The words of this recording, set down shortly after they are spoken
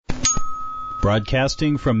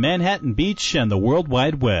Broadcasting from Manhattan Beach and the World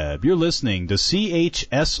Wide Web, you're listening to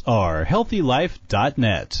CHSR,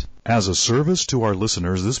 HealthyLife.net. As a service to our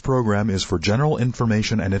listeners, this program is for general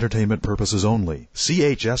information and entertainment purposes only.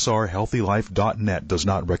 CHSR, HealthyLife.net does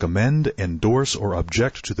not recommend, endorse, or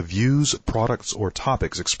object to the views, products, or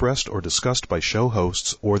topics expressed or discussed by show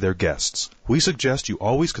hosts or their guests. We suggest you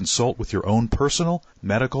always consult with your own personal,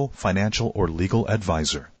 medical, financial, or legal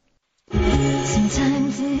advisor.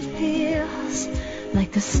 Sometimes it feels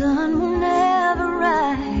like the sun will never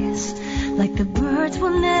rise, like the birds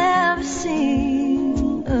will never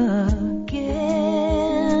sing again.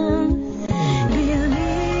 Believe in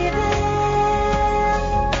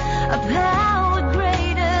a power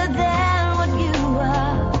greater than what you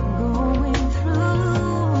are going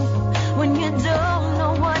through. When you don't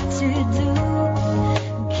know what to do,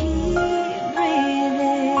 keep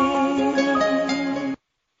breathing.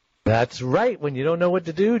 That's right. When you don't know what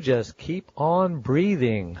to do, just keep on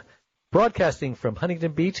breathing. Broadcasting from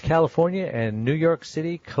Huntington Beach, California, and New York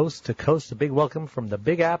City, coast to coast. A big welcome from the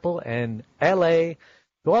Big Apple and L.A.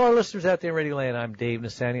 To all our listeners out there in Radio Land, I'm Dave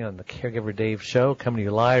Nassaney on the Caregiver Dave Show, coming to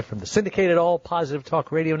you live from the syndicated All Positive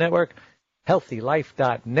Talk Radio Network,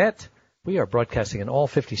 HealthyLife.net. We are broadcasting in all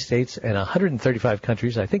 50 states and 135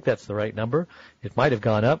 countries. I think that's the right number. It might have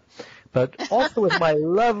gone up. But also with my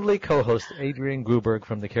lovely co-host, Adrienne Gruberg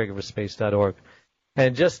from the CaregiverSpace.org.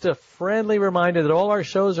 And just a friendly reminder that all our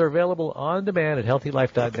shows are available on demand at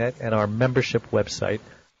HealthyLife.net and our membership website,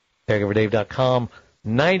 CaregiverDave.com,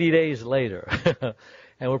 90 days later.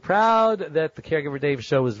 And we're proud that the Caregiver Dave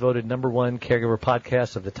Show was voted #1 caregiver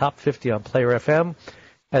podcast of the top 50 on Player FM,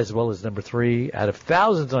 as well as #3 out of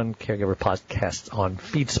thousands on caregiver podcasts on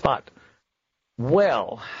FeedSpot.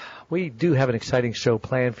 Well, we do have an exciting show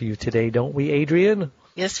planned for you today, don't we, Adrienne?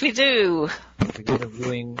 Yes, we do. We're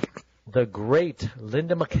interviewing the great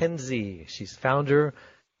Linda Mackenzie. She's founder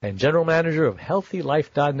and general manager of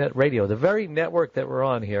HealthyLife.net Radio, the very network that we're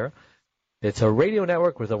on here. It's a radio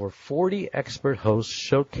network with over 40 expert hosts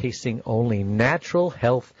showcasing only natural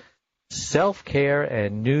health, self-care,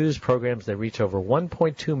 and news programs that reach over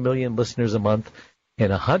 1.2 million listeners a month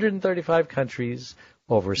in 135 countries,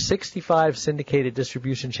 over 65 syndicated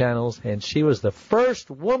distribution channels, and she was the first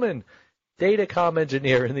woman datacom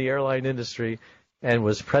engineer in the airline industry and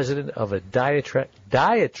was president of a dietary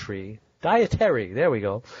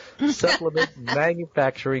supplement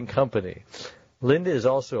manufacturing company. Linda is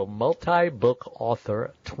also a multi-book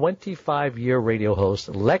author, 25-year radio host,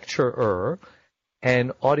 lecturer,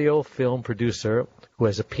 and audio film producer who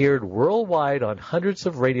has appeared worldwide on hundreds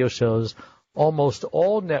of radio shows, almost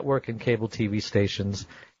all network and cable TV stations,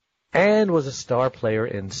 and was a star player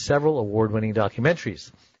in several award-winning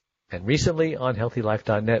documentaries. And recently on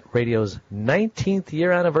HealthyLife.net Radio's 19th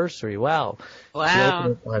year anniversary. Wow. Wow. She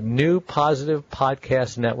opened a new positive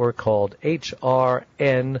podcast network called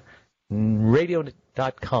HRNradio.com,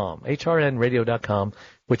 HRNradio.com,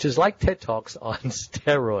 which is like TED Talks on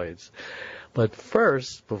steroids. But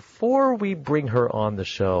first, before we bring her on the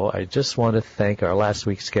show, I just want to thank our last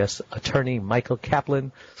week's guest, attorney Michael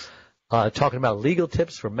Kaplan, talking about legal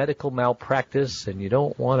tips for medical malpractice. And you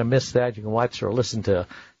don't want to miss that. You can watch or listen to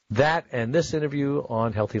that and this interview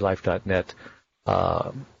on HealthyLife.net,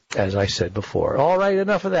 as I said before. All right,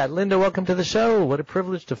 enough of that. Linda, welcome to the show. What a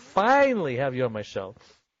privilege to finally have you on my show.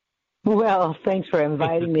 Well, thanks for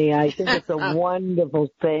inviting me. I think it's a wonderful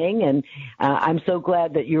thing, and I'm so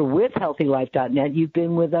glad that you're with HealthyLife.net. You've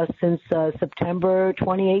been with us since September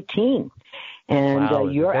 2018, and wow,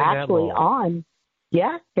 you're actually on.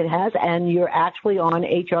 Yeah, it has, and you're actually on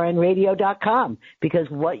HRNradio.com, because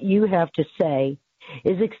what you have to say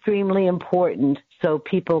is extremely important so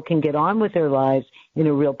people can get on with their lives in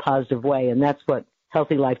a real positive way, and that's what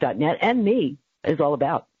HealthyLife.net and me is all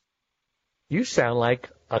about. You sound like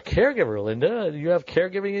a caregiver, Linda. Do you have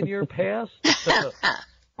caregiving in your past?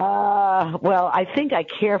 Well, I think I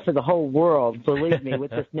care for the whole world, believe me,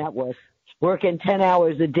 with this network. Working 10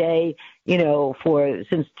 hours a day,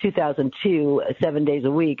 since 2002, 7 days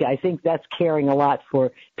a week. I think that's caring a lot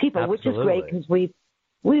for people, Absolutely. Which is great because we've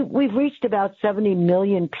reached about 70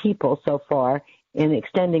 million people so far in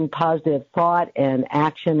extending positive thought and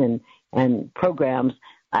action and programs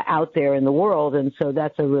out there in the world, and so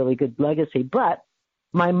that's a really good legacy. But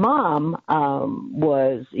my mom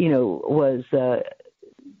was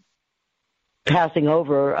passing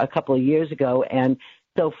over a couple of years ago, and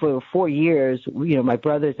so for 4 years, my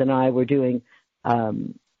brothers and I were doing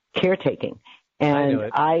caretaking, and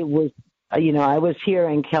I was here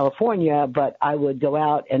in California, but I would go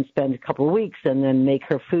out and spend a couple of weeks and then make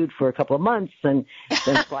her food for a couple of months and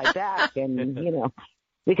then fly back, and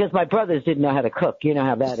because my brothers didn't know how to cook. You know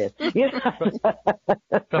how that is.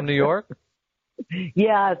 From New York?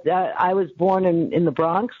 Yeah, I was born in the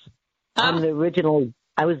Bronx. I'm the original.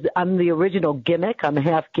 I'm the original gimmick. I'm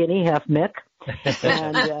half Guinea, half Mick.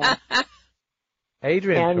 And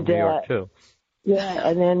Adrienne from New York too. Yeah,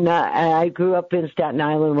 and then I grew up in Staten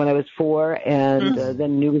Island when I was 4, and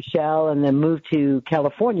then New Rochelle, and then moved to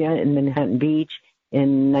California in Manhattan Beach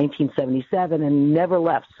in 1977, and never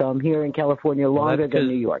left. So I'm here in California longer than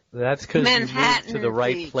New York. That's because you moved to the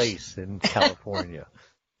right place in California.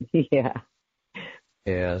 Yeah.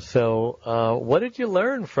 Yeah. So, what did you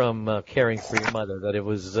learn from caring for your mother? That it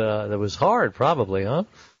was hard, probably, huh?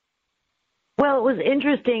 Well, it was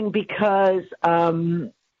interesting because,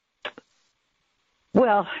 it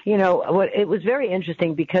was very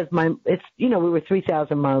interesting because we were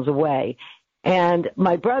 3,000 miles away, and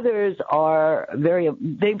my brothers are they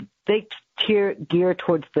gear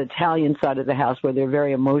towards the Italian side of the house where they're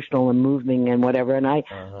very emotional and moving and whatever. And I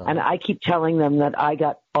keep telling them that I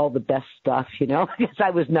got all the best stuff, because I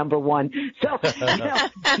was number one. So,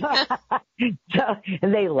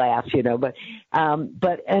 and they laugh,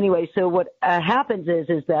 but anyway, so what happens is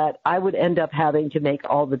that I would end up having to make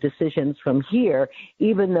all the decisions from here,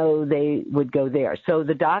 even though they would go there. So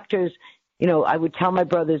the doctors, I would tell my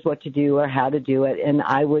brothers what to do or how to do it, and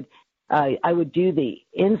I would do the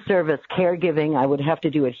in-service caregiving. I would have to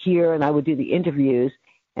do it here, and I would do the interviews.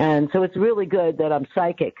 And so it's really good that I'm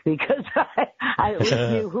psychic because I at least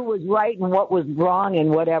knew who was right and what was wrong and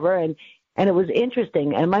whatever. And it was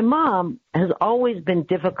interesting. And my mom has always been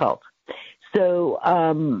difficult. So,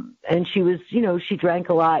 and she was, she drank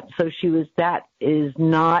a lot. So that is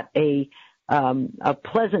not a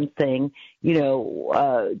pleasant thing,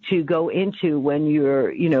 to go into when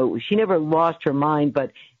you're, she never lost her mind,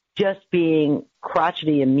 but just being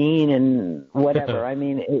crotchety and mean and whatever. I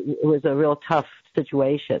mean, it was a real tough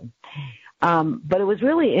situation. But it was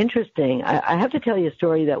really interesting. I have to tell you a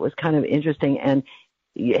story that was kind of interesting, and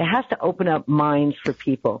it has to open up minds for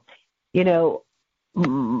people. It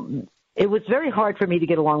was very hard for me to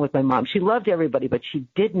get along with my mom. She loved everybody, but she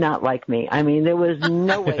did not like me. I mean, there was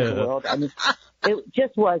no way in the world. I mean, it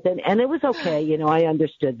just wasn't. And it was okay. I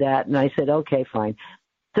understood that. And I said, okay, fine.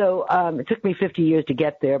 So it took me 50 years to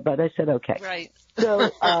get there, but I said okay. Right. So,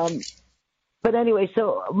 but anyway,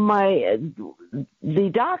 so the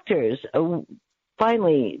doctors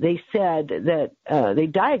finally they said that they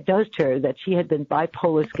diagnosed her that she had been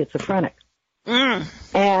bipolar schizophrenic.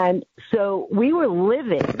 And so we were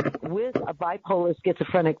living with a bipolar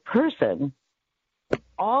schizophrenic person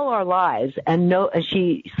all our lives, and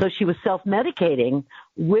she was self-medicating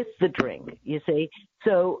with the drink, you see.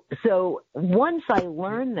 So once I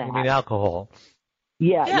learned that. You mean alcohol?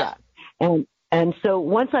 Yeah. And so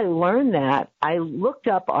once I learned that, I looked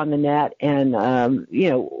up on the net and,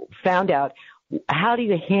 found out how do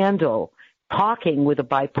you handle talking with a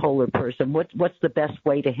bipolar person? What's the best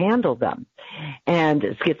way to handle them? And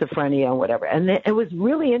schizophrenia and whatever. And it was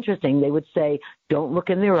really interesting. They would say, don't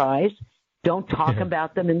look in their eyes. Don't talk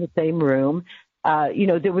about them in the same room.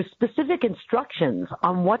 There were specific instructions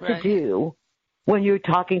on what to do when you're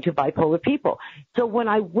talking to bipolar people. So when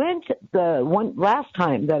I went the last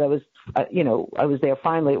time that I was, I was there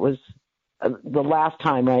finally, it was the last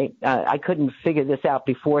time, right? I couldn't figure this out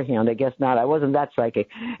beforehand. I guess not. I wasn't that psychic.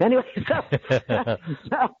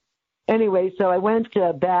 Anyway, so I went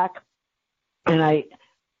back and I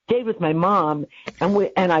stayed with my mom,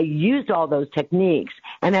 and I used all those techniques.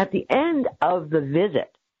 And at the end of the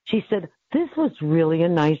visit, she said, "This was really a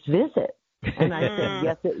nice visit." And I said,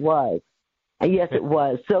 "Yes, it was. Yes, it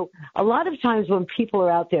was." So a lot of times when people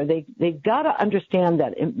are out there, they've got to understand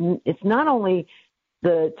that it's not only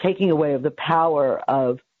the taking away of the power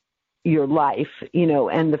of your life,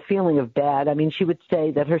 and the feeling of bad. I mean, she would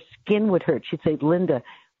say that her skin would hurt. She'd say, "Linda,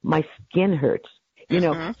 my skin hurts."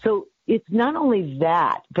 So it's not only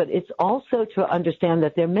that, but it's also to understand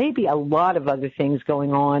that there may be a lot of other things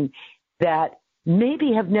going on that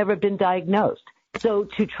maybe have never been diagnosed. So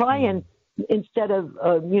to try and, instead of,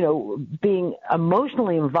 being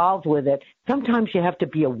emotionally involved with it, sometimes you have to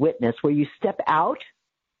be a witness where you step out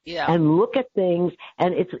and look at things.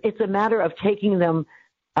 And it's a matter of taking them,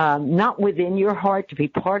 not within your heart to be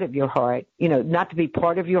part of your heart, not to be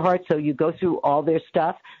part of your heart. So you go through all their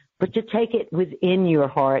stuff, but to take it within your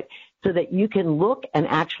heart so that you can look and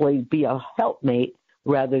actually be a helpmate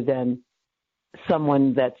rather than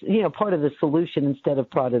someone that's, part of the solution instead of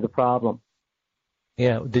part of the problem.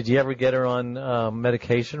 Yeah. Did you ever get her on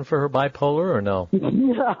medication for her bipolar or no?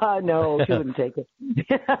 No, she wouldn't take it.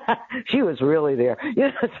 She was really there.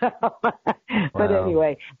 But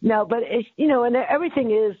anyway, no, but it's, and everything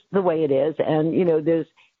is the way it is. And, there's,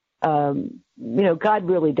 God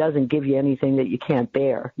really doesn't give you anything that you can't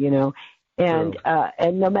bear, And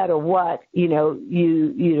no matter what,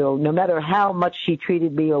 no matter how much she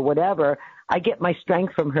treated me or whatever, I get my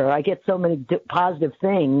strength from her. I get so many positive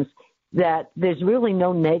things that there's really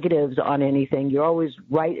no negatives on anything. You're always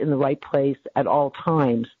right in the right place at all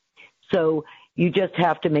times. So you just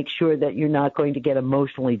have to make sure that you're not going to get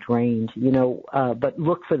emotionally drained, but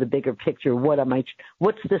look for the bigger picture.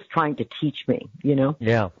 What's this trying to teach me,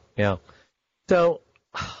 Yeah. So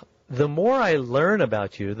the more I learn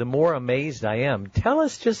about you, the more amazed I am. Tell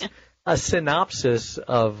us just a synopsis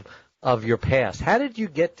of your past. How did you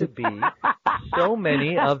get to be so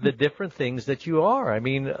many of the different things that you are? I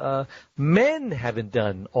mean, men haven't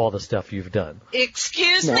done all the stuff you've done.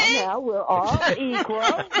 Excuse me? No, we're all equal,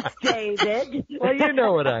 David. Well, you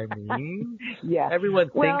know what I mean. Yeah. Everyone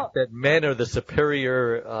thinks that men are the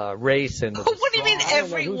superior race. And what do you mean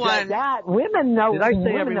everyone? That. Women know. Did I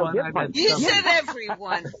say everyone? You said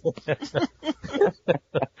everyone.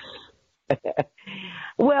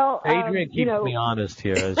 Well, Adrienne keeps me honest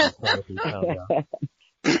here. As you probably found out.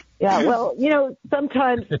 Yeah, well,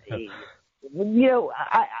 sometimes,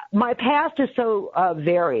 my past is so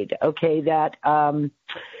varied, okay, that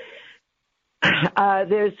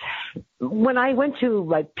when I went to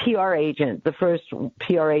my PR agent, the first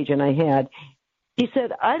PR agent I had, he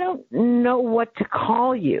said, I don't know what to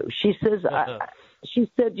call you. She says,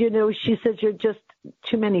 you're just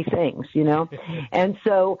too many things, And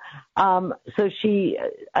so, she,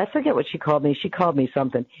 I forget what she called me. She called me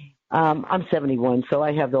something. I'm 71, so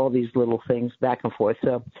I have all these little things back and forth.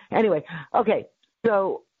 So anyway, okay.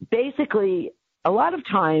 So basically, a lot of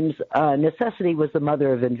times, necessity was the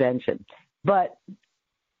mother of invention. But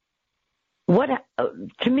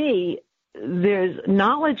to me,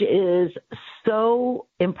 knowledge is so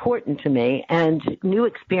important to me, and new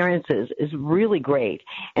experiences is really great.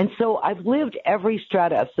 And so I've lived every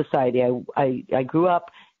strata of society. I grew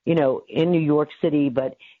up, in New York City,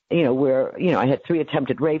 but, where, I had 3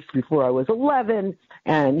 attempted rapes before I was 11,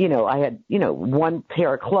 and, I had, 1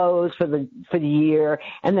 pair of clothes for the year.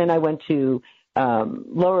 And then I went to,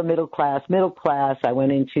 lower middle class. I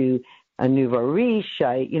went into a nouveau riche.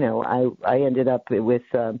 I ended up with,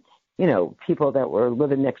 people that were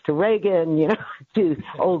living next to Reagan, to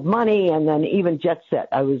old money, and then even jet set.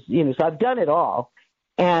 I was, so I've done it all.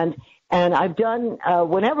 And I've done,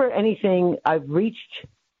 whenever anything, I've reached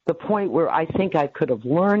the point where I think I could have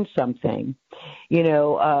learned something,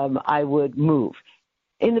 I would move.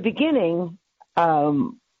 In the beginning,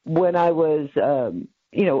 when I was,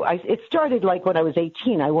 it started like when I was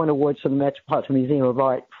 18, I won awards from the Metropolitan Museum of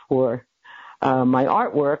Art for my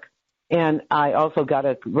artwork. And I also got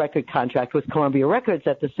a record contract with Columbia Records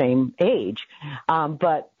at the same age.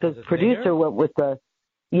 But the producer went with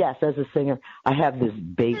yes, as a singer. I have this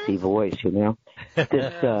bassy voice,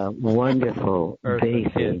 this wonderful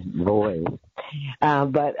bassy voice.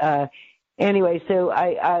 But anyway, so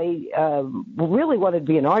I really wanted to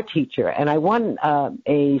be an art teacher. And I won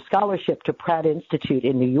a scholarship to Pratt Institute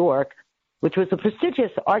in New York, which was a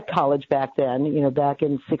prestigious art college back then, back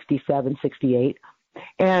in 67, 68.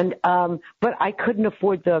 And, but I couldn't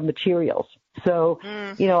afford the materials. So,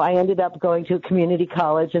 I ended up going to a community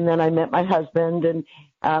college, and then I met my husband, and,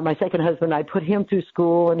 my second husband, I put him through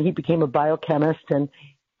school, and he became a biochemist. And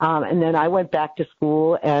then I went back to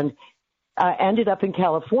school and, ended up in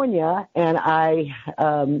California, and I,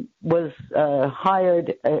 was,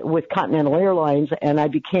 hired with Continental Airlines, and I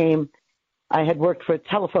had worked for a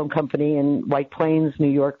telephone company in White Plains, New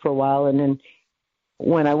York for a while, and then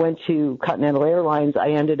when I went to Continental Airlines,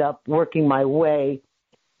 I ended up working my way.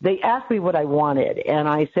 They asked me what I wanted, and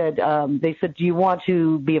I said, they said, do you want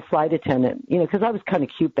to be a flight attendant? Because I was kind of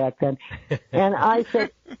cute back then. And I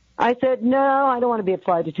said, no, I don't want to be a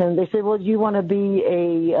flight attendant. They said, well, do you want to be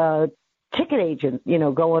a ticket agent,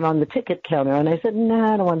 going on the ticket counter? And I said, no,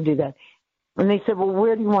 I don't want to do that. And they said, well,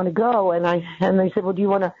 where do you want to go? And they said, well, do you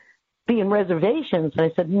want to be in reservations? And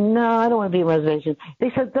I said, no, I don't want to be in reservations.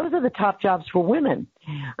 They said, those are the top jobs for women.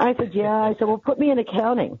 I said, yeah. I said, well, put me in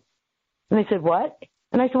accounting. And they said, what?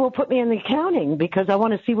 And I said, well, put me in accounting because I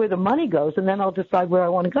want to see where the money goes, and then I'll decide where I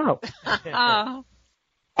want to go.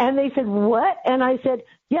 And they said, what? And I said,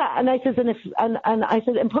 yeah. And I said,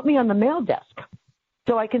 and put me on the mail desk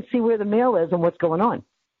so I can see where the mail is and what's going on.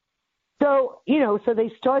 So, so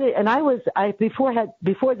they started, and before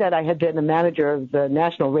that I had been the manager of the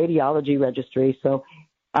National Radiology Registry. So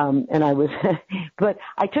And I was, but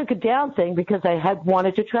I took a down thing because I had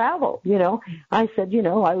wanted to travel, you know. I said, you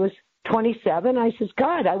know, I was 27. I said,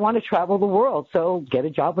 God, I want to travel the world, so get a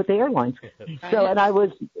job with the airlines. So, and I was,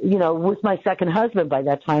 you know, with my second husband by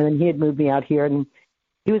that time, and he had moved me out here, and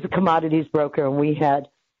he was a commodities broker, and we had,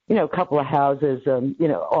 you know, a couple of houses, you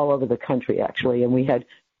know, all over the country, actually. And we had,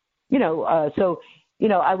 you know, so, you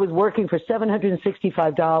know, I was working for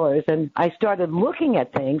 $765, and I started looking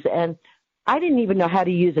at things, and I didn't even know how to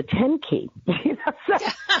use a 10 key, you know, so,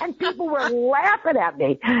 and people were laughing at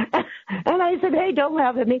me. And I said, hey, don't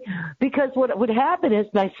laugh at me, because what would happen is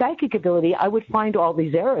my psychic ability, I would find all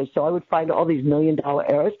these errors. So I would find all these $1 million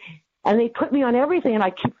errors, and they put me on everything, and I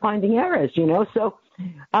keep finding errors, you know. So,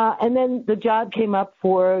 and then the job came up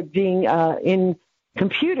for being in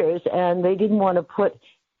computers, and they didn't want to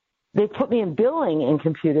they put me in billing in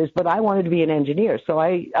computers, but I wanted to be an engineer. So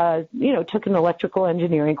I, you know, took an electrical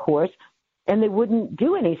engineering course, and they wouldn't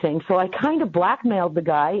do anything. So I kind of blackmailed the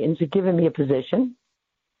guy into giving me a position,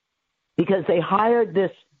 because they hired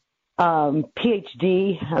this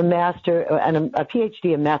PhD, a master, and a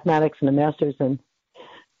PhD in mathematics and a master's in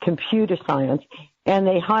computer science. And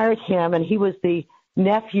they hired him, and he was the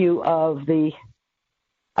nephew of the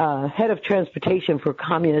head of transportation for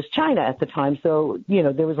communist China at the time. So, you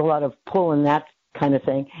know, there was a lot of pull in that kind of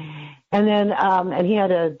thing. And then, and he had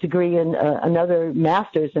a degree in another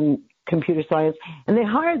master's in computer science, and they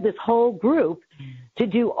hired this whole group to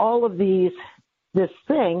do all of this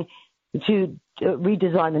thing to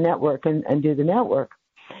redesign the network and do the network.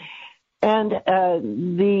 And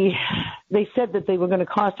they said that they were going to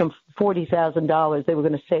cost them $40,000. They were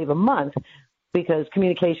going to save a month, because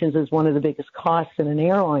communications is one of the biggest costs in an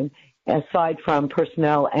airline, aside from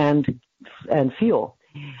personnel and fuel.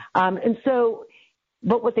 And so,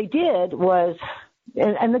 but what they did was,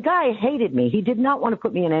 and the guy hated me. He did not want to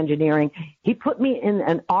put me in engineering. He put me in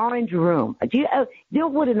an orange room. Do you know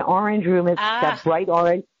what an orange room is? That bright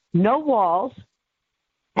orange, no walls.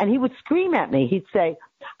 And he would scream at me. He'd say,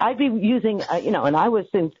 I'd be using, you know, and I was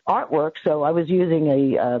in artwork, so I was using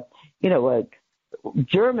a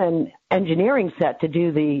German engineering set to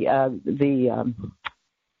do the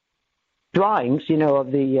drawings, you know,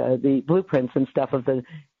 of the blueprints and stuff of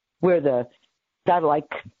where the satellite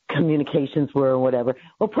communications were or whatever.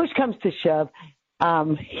 Well, push comes to shove.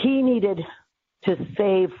 He needed to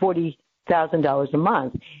save $40,000 a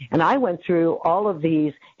month, and I went through all of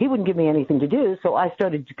these. He wouldn't give me anything to do, so I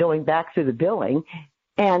started going back through the billing,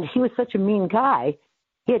 and he was such a mean guy.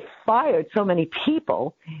 He had fired so many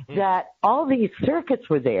people that all these circuits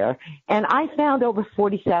were there, and I found over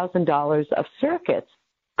 $40,000 of circuits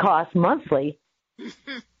cost monthly,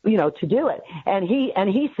 you know, to do it. And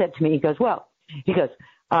he said to me, he goes,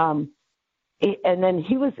 and then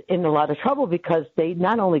he was in a lot of trouble, because they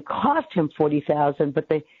not only cost him $40,000, but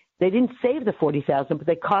they didn't save the $40,000, but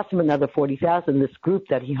they cost him another $40,000, this group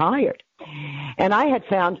that he hired. And I had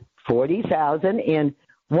found $40,000 in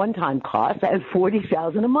one-time costs and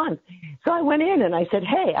 $40,000 a month. So I went in and I said,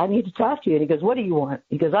 hey, I need to talk to you. And he goes, what do you want?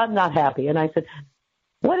 He goes, I'm not happy. And I said,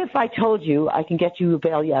 what if I told you I can get you,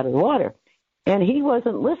 bail you out of the water? And he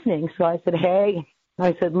wasn't listening. So I said, hey,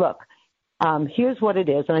 I said, look, here's what it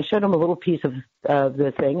is. And I showed him a little piece of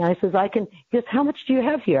the thing. I says, he goes, how much do you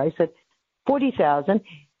have here? I said, $40,000.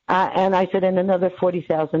 And I said, and another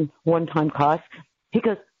 $40,000 one-time cost. He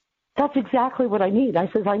goes, that's exactly what I need. I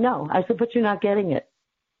says, I know. I said, but you're not getting it.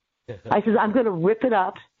 I says, I'm going to rip it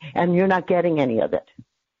up, and you're not getting any of it.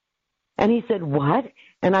 And he said, what?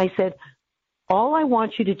 And I said, all I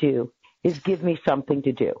want you to do is give me something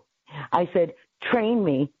to do. I said, train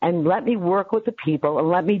me and let me work with the people and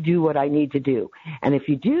let me do what I need to do. And if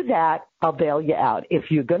you do that, I'll bail you out. If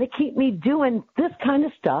you're going to keep me doing this kind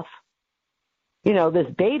of stuff, you know, this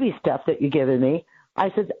baby stuff that you're giving me,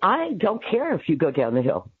 I said, I don't care if you go down the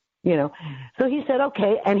hill, you know. So he said,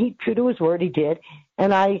 okay. And he, true to his word, he did.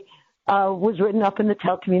 And I was written up in the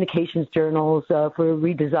telecommunications journals for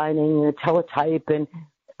redesigning the teletype. And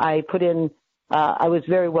I put in, I was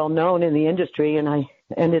very well known in the industry, and I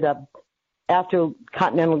ended up, after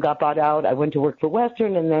Continental got bought out, I went to work for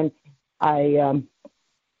Western, and then I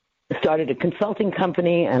started a consulting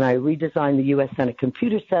company, and I redesigned the U.S. Senate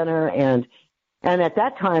Computer Center, and at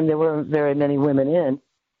that time there weren't very many women in.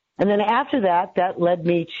 And then after that, that led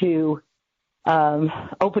me to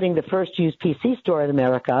opening the first used PC store in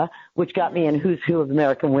America, which got me in Who's Who of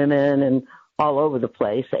American Women and all over the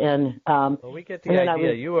place. And well, we get the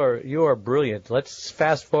idea. You are brilliant. Let's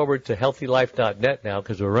fast forward to healthylife.net now,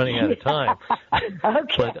 because we're running out of time.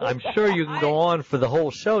 Okay. But I'm sure you can go on for the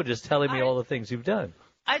whole show just telling me all the things you've done.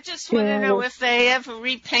 I just want to know if they ever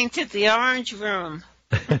repainted the orange room.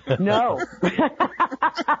 No.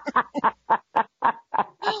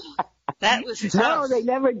 That was tough. No, they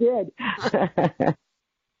never did.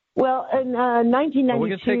 Well, in 1992... Well, we're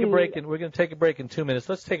going to take a break in 2 minutes.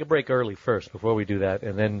 Let's take a break early first before we do that,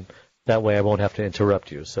 and then that way I won't have to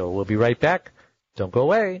interrupt you. So we'll be right back. Don't go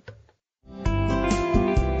away.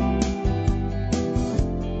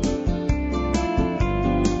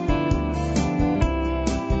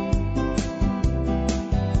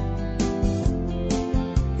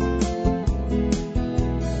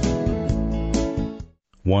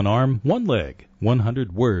 One Arm, One Leg,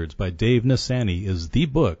 100 Words by Dave Nassaney is the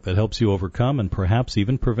book that helps you overcome and perhaps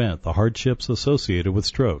even prevent the hardships associated with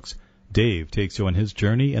strokes. Dave takes you on his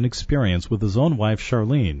journey and experience with his own wife,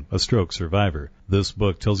 Charlene, a stroke survivor. This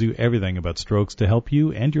book tells you everything about strokes to help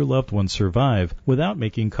you and your loved ones survive without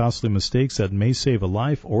making costly mistakes that may save a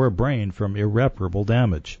life or a brain from irreparable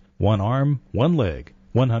damage. One Arm, One Leg,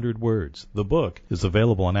 100 Words. The book is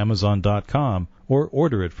available on Amazon.com or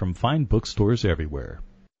order it from fine bookstores everywhere.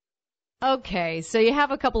 Okay, so you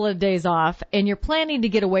have a couple of days off, and you're planning to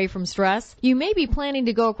get away from stress. You may be planning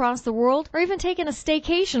to go across the world or even taking a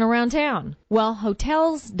staycation around town. Well,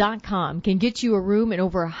 Hotels.com can get you a room in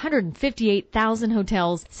over 158,000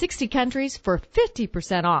 hotels, 60 countries for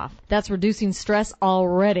 50% off. That's reducing stress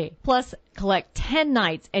already. Plus, collect 10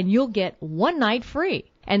 nights, and you'll get 1 night free.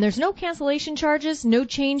 And there's no cancellation charges, no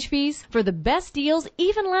change fees. For the best deals,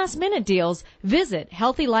 even last-minute deals, visit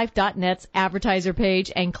HealthyLife.net's advertiser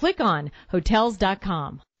page and click on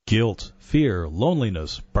Hotels.com. Guilt, fear,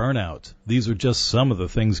 loneliness, burnout. These are just some of the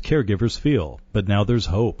things caregivers feel. But now there's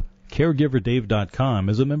hope. CaregiverDave.com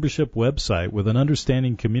is a membership website with an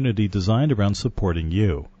understanding community designed around supporting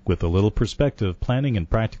you. With a little perspective, planning, and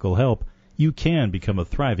practical help, you can become a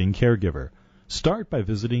thriving caregiver. Start by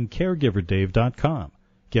visiting CaregiverDave.com.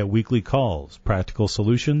 Get weekly calls, practical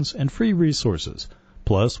solutions, and free resources.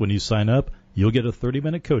 Plus, when you sign up, you'll get a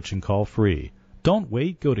 30-minute coaching call free. Don't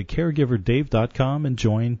wait. Go to caregiverdave.com and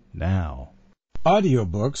join now.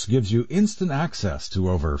 Audiobooks gives you instant access to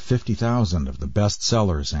over 50,000 of the best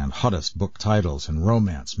sellers and hottest book titles in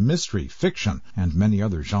romance, mystery, fiction, and many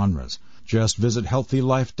other genres. Just visit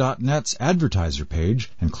HealthyLife.net's advertiser page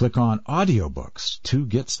and click on Audiobooks to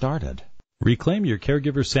get started. Reclaim your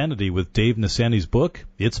caregiver sanity with Dave Nassaney's book,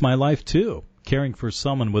 It's My Life Too. Caring for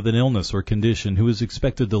someone with an illness or condition who is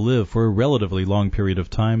expected to live for a relatively long period of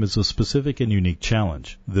time is a specific and unique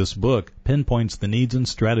challenge. This book pinpoints the needs and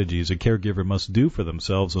strategies a caregiver must do for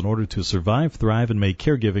themselves in order to survive, thrive, and make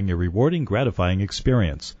caregiving a rewarding, gratifying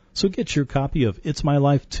experience. So get your copy of It's My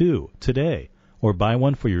Life Too today, or buy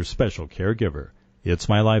one for your special caregiver. It's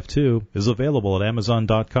My Life Too is available at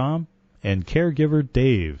Amazon.com and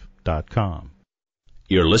CaregiverDave.com.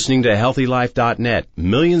 You're listening to HealthyLife.net.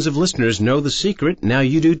 Millions of listeners know the secret. Now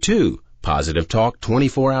you do too. Positive talk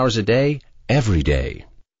 24 hours a day, every day.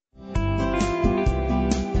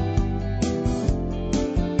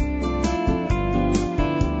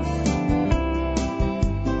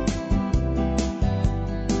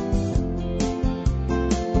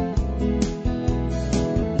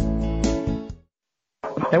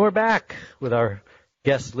 And we're back with our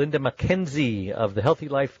guest, Linda Mackenzie of the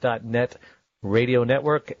HealthyLife.net radio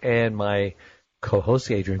network, and my co-host,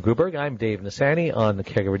 Adrienne Gruberg. I'm Dave Nassaney on the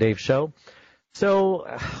Caregiver Dave Show. So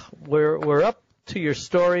we're up to your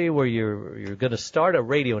story where you're going to start a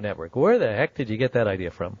radio network. Where the heck did you get that idea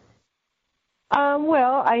from?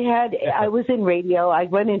 Well, I was in radio. I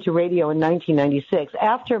went into radio in 1996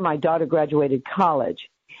 after my daughter graduated college.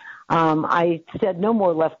 I said, no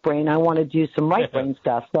more left brain. I want to do some right brain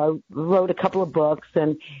stuff. So I wrote a couple of books,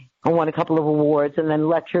 and I won a couple of awards, and then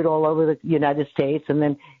lectured all over the United States, and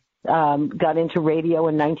then got into radio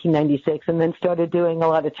in 1996, and then started doing a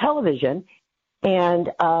lot of television. And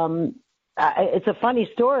it's a funny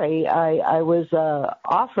story. I was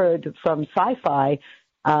offered from Sci-Fi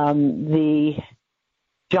the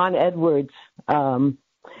John Edwards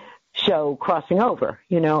show Crossing Over,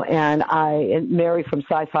 and Mary from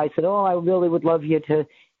Sci-Fi said, oh, I really would love you to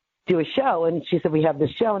do a show. And she said, we have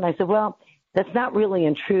this show. And I said, well, that's not really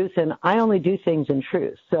in truth, and I only do things in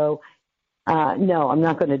truth. So, no, I'm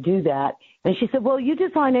not going to do that. And she said, well, you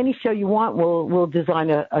design any show you want. We'll design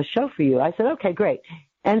a show for you. I said, okay, great.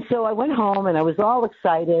 And so I went home, and I was all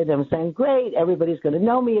excited. I was saying, great, everybody's going to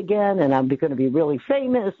know me again, and I'm going to be really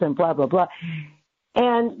famous and blah, blah, blah.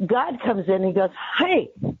 And God comes in and he goes,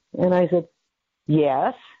 hey. And I said,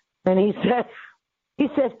 yes. And he said,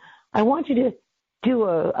 I want you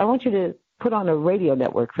to put on a radio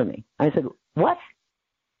network for me. I said, what?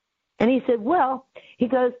 And he said, well, he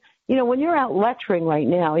goes, when you're out lecturing right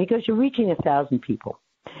now, he goes, you're reaching 1,000 people.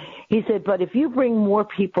 He said, but if you bring more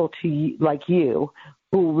people to you, like you,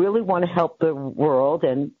 who really want to help the world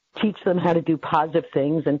and teach them how to do positive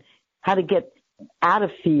things and how to get out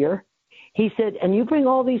of fear. He said, and you bring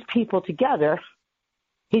all these people together.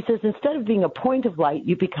 He says, instead of being a point of light,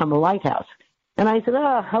 you become a lighthouse. And I said,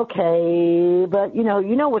 oh, okay, but you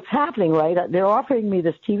know what's happening, right? They're offering me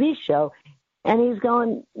this TV show. And he's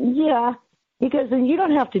going, yeah. He goes, and you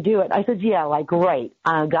don't have to do it. I said, yeah, like, right.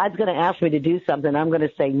 God's going to ask me to do something. I'm going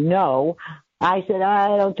to say no. I said,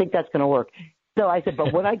 I don't think that's going to work. So I said,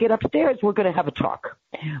 but when I get upstairs, we're going to have a talk.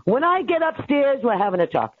 When I get upstairs, we're having a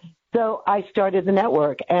talk. So I started the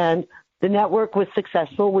network, and the network was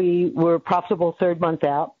successful. We were profitable third month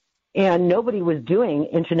out, and nobody was doing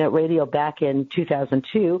internet radio back in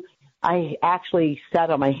 2002. I actually sat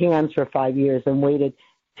on my hands for 5 years and waited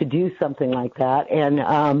to do something like that.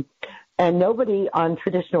 And nobody on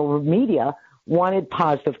traditional media wanted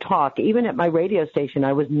positive talk. Even at my radio station,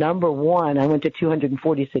 I was number one. I went to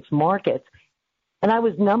 246 markets, and I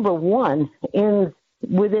was number one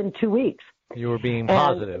within 2 weeks. You were being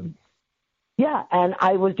positive. Yeah, and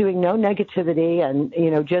I was doing no negativity and,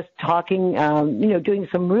 just talking, doing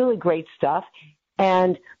some really great stuff,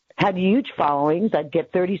 and had huge followings. I'd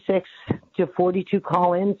get 36 to 42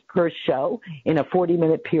 call-ins per show in a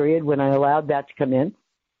 40-minute period when I allowed that to come in.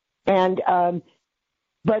 And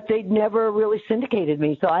but they'd never really syndicated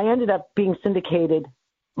me, so I ended up being syndicated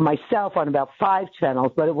myself on about 5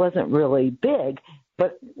 channels, but it wasn't really big.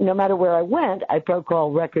 But no matter where I went, I broke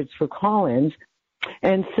all records for call-ins.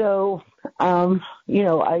 And so,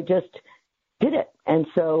 I just did it. And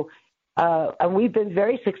so, and we've been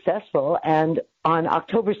very successful. And on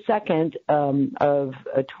October 2nd of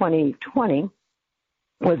 2020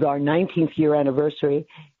 was our 19th year anniversary.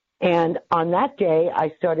 And on that day,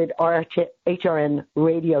 I started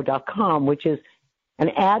hrnradio.com, which is an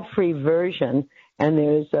ad-free version. And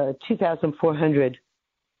there's 2,400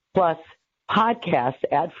 plus podcasts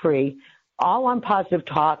ad-free, all on Positive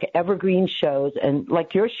Talk, evergreen shows, and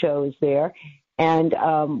like your shows there. And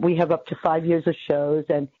we have up to 5 years of shows,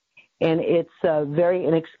 and it's very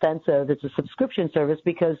inexpensive. It's a subscription service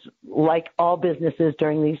because, like all businesses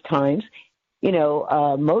during these times,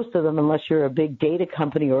 most of them, unless you're a big data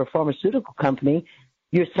company or a pharmaceutical company,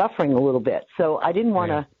 you're suffering a little bit. So I didn't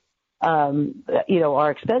want to,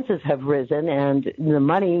 our expenses have risen, and the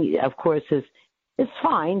money, of course, it's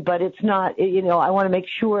fine, but it's not, I want to make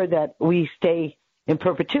sure that we stay in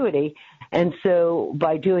perpetuity. And so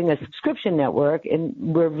by doing a subscription network, and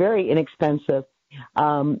we're very inexpensive,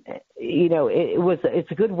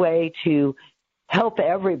 it's a good way to help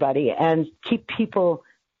everybody and keep people,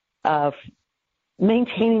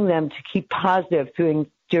 maintaining them to keep positive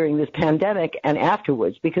during this pandemic and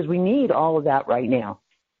afterwards, because we need all of that right now.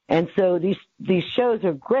 And so these shows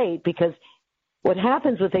are great because what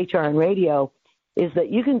happens with HRN Radio is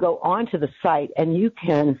that you can go onto the site and you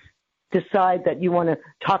can decide that you want to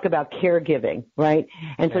talk about caregiving, right?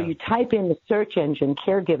 And so you type in the search engine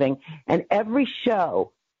caregiving, and every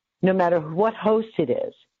show, no matter what host it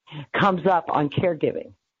is, comes up on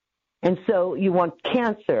caregiving. And so you want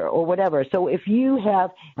cancer or whatever. So if you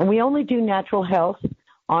have, and we only do natural health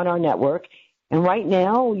on our network, and right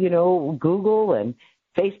now, Google and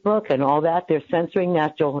Facebook and all that, they've been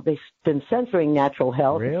censoring natural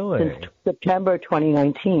health since September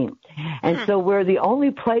 2019. And so we're the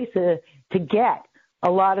only place to get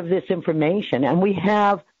a lot of this information. And we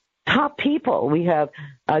have top people. We have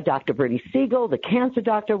Dr. Bernie Siegel, the cancer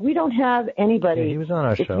doctor. We don't have anybody. Yeah, he was on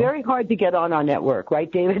our show. It's very hard to get on our network,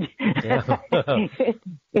 right, David? Yeah.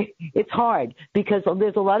 It's hard because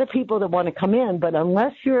there's a lot of people that want to come in, but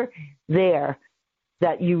unless you're there,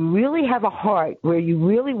 that you really have a heart where you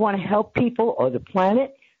really want to help people or the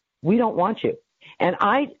planet, we don't want you. And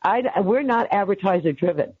we're not advertiser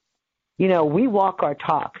driven. We walk our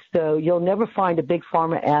talk. So you'll never find a big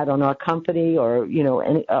pharma ad on our company or,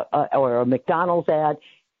 or a McDonald's ad,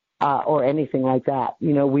 or anything like that.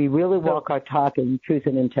 We really walk our talk in truth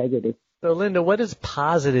and integrity. So Linda, what does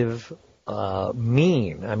positive,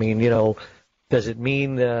 mean? I mean, does it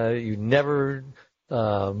mean, you never,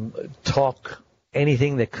 talk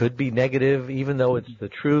anything that could be negative, even though it's the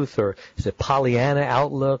truth, or is it Pollyanna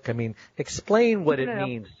outlook? I mean, explain what it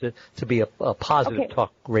means to be a positive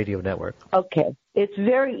talk radio network. Okay. It's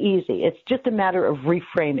very easy. It's just a matter of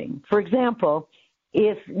reframing. For example,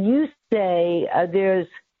 if you say there's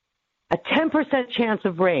a 10% chance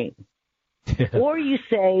of rain, or you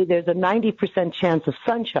say there's a 90% chance of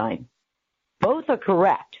sunshine, both are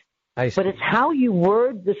correct. But it's how you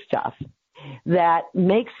word the stuff that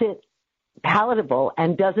makes it palatable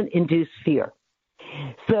and doesn't induce fear.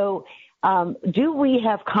 So do we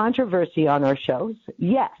have controversy on our shows?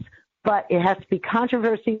 Yes, but it has to be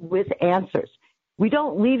controversy with answers. we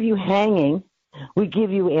don't leave you hanging. We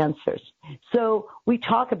give you answers. So we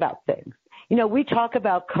talk about things. You know, we talk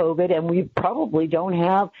about COVID, and we probably don't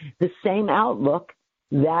have the same outlook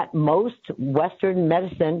that most Western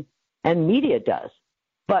medicine and media does.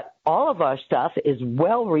 But all of our stuff is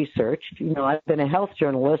well researched. You know, I've been a health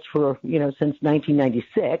journalist for, since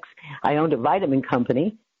 1996. I owned a vitamin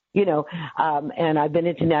company, and I've been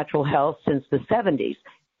into natural health since the 70s.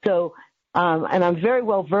 So, and I'm very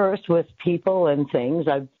well versed with people and things.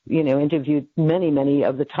 I've, interviewed many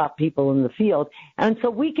of the top people in the field. And so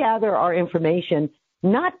we gather our information, we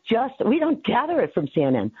don't gather it from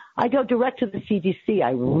CNN. I go direct to the CDC.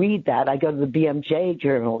 I read that. I go to the BMJ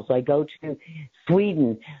journals. I go to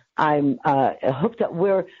Sweden. I'm hooked up.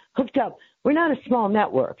 We're hooked up. We're not a small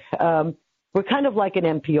network. We're kind of like an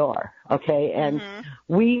NPR, okay? And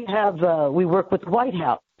we work with the White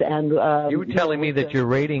House. And you were telling me that your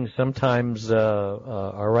ratings sometimes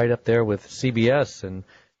are right up there with CBS and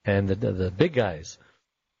the big guys.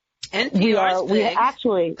 NPR's big.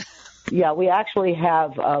 We actually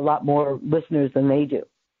have a lot more listeners than they do.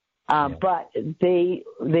 But we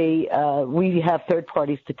have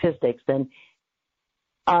third-party statistics, and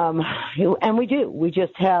we do. We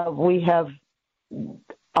have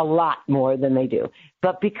a lot more than they do.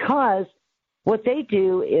 But because what they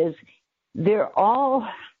do is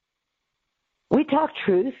we talk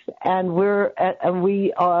truth, and what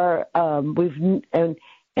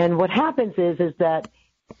happens is that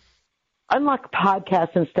unlike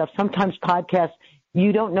podcasts and stuff, sometimes podcasts,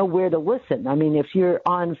 you don't know where to listen. I mean, if you're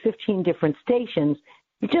on 15 different stations,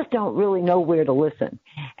 you just don't really know where to listen.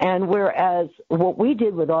 And whereas what we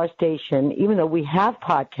did with our station, even though we have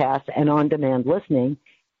podcasts and on-demand listening,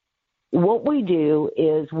 what we do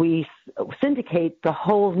is we syndicate the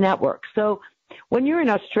whole network. So when you're in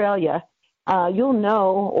Australia, you'll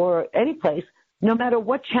know, or any place, no matter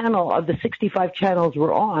what channel of the 65 channels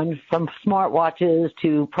we're on, from smartwatches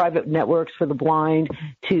to private networks for the blind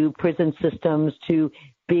to prison systems to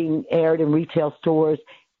being aired in retail stores,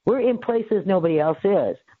 we're in places nobody else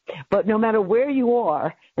is. But no matter where you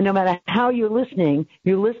are and no matter how you're listening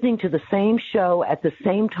to the same show at the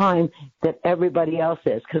same time that everybody else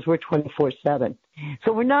is, because we're 24/7.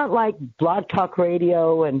 So we're not like Blog Talk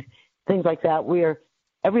Radio and things like that.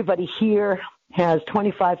 Everybody here has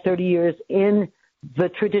 25, 30 years in the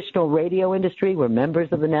traditional radio industry. We're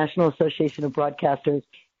members of the National Association of Broadcasters.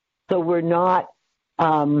 So we're not,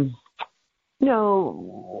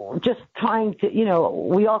 just trying to,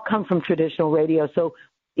 we all come from traditional radio. So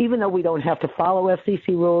even though we don't have to follow FCC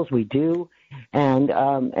rules, we do. And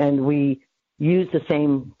we use the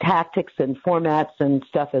same tactics and formats and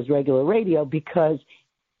stuff as regular radio, because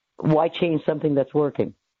why change something that's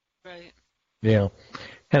working? Right. Yeah.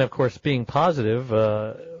 And, of course, being positive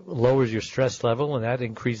lowers your stress level, and that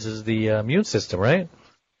increases the immune system, right?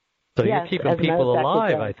 So yes, you're keeping people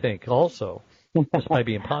alive, I think, also, just by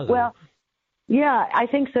being positive. Well, yeah, I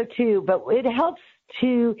think so, too. But it helps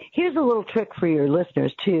to – here's a little trick for your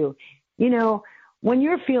listeners, too. When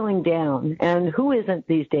you're feeling down, and who isn't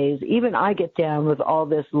these days, even I get down with all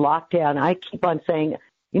this lockdown. I keep on saying,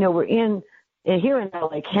 we're here in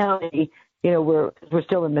L.A. County – we're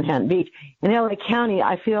still in Manhattan Beach. In LA County,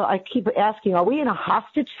 I keep asking, are we in a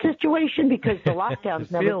hostage situation? Because the lockdowns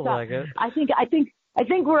never stop. Like it. I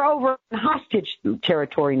think we're over in hostage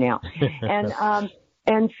territory now.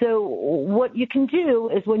 And so what you can do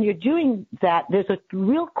is, when you're doing that, there's a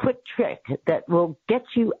real quick trick that will get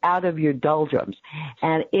you out of your doldrums,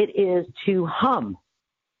 and it is to hum.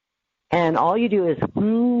 And all you do is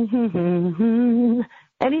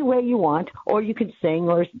any way you want, or you can sing,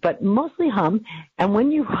 but mostly hum. And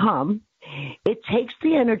when you hum, it takes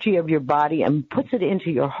the energy of your body and puts it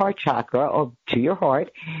into your heart chakra, or to your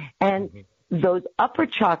heart. And those upper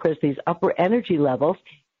chakras, these upper energy levels,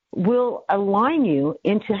 will align you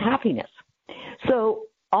into happiness. So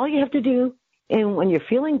all you have to do when you're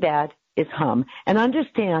feeling bad is hum, and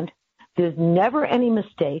understand there's never any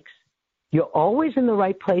mistakes. You're always in the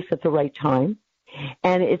right place at the right time.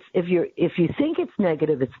 And if you think it's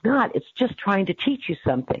negative, it's not. It's just trying to teach you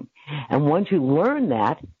something. And once you learn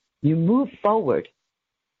that, you move forward,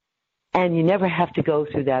 and you never have to go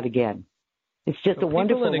through that again. It's just a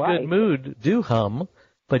wonderful life. People in a good mood do hum,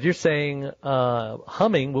 but you're saying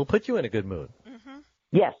humming will put you in a good mood. Mm-hmm.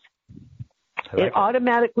 Yes. It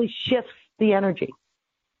automatically shifts the energy.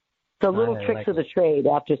 So little tricks of the trade.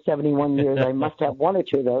 After 71 years, I must have one or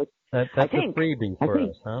two of those. That's a freebie for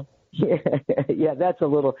us, huh? Yeah, that's a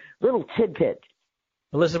little tidbit.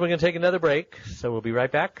 Well, listen, we're going to take another break, so we'll be right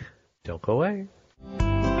back. Don't go away.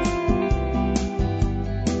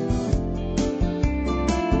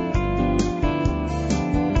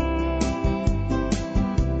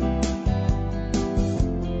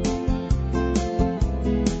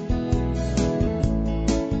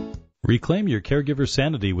 Reclaim your caregiver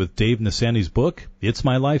sanity with Dave Nassaney's book, It's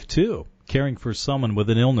My Life Too. Caring for someone with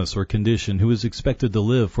an illness or condition who is expected to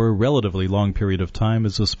live for a relatively long period of time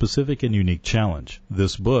is a specific and unique challenge.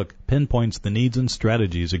 This book pinpoints the needs and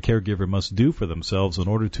strategies a caregiver must do for themselves in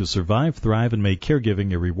order to survive, thrive, and make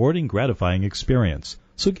caregiving a rewarding, gratifying experience.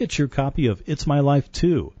 So get your copy of It's My Life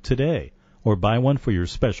Too today, or buy one for your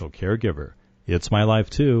special caregiver. It's My Life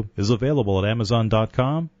Too is available at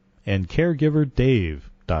Amazon.com and CaregiverDave.com.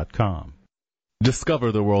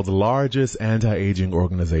 Discover the world's largest anti-aging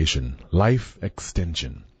organization, Life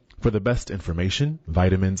Extension. For the best information,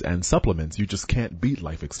 vitamins, and supplements, you just can't beat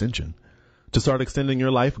Life Extension. To start extending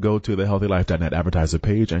your life, go to the HealthyLife.net advertiser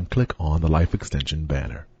page and click on the Life Extension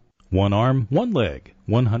banner. One Arm, One Leg,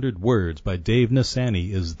 100 Words by Dave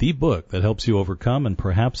Nassaney is the book that helps you overcome and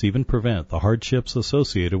perhaps even prevent the hardships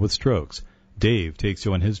associated with strokes. Dave takes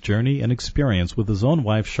you on his journey and experience with his own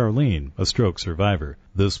wife, Charlene, a stroke survivor.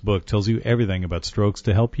 This book tells you everything about strokes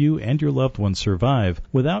to help you and your loved ones survive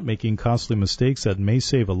without making costly mistakes that may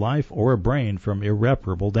save a life or a brain from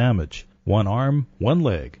irreparable damage. One Arm, One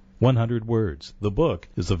Leg, 100 Words. The book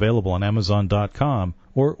is available on Amazon.com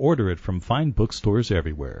or order it from fine bookstores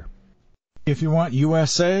everywhere. If you want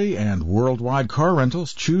USA and worldwide car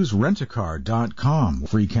rentals, choose rentacar.com.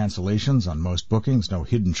 Free cancellations on most bookings, no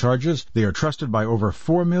hidden charges. They are trusted by over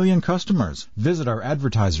 4 million customers. Visit our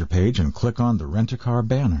advertiser page and click on the Rent-A-Car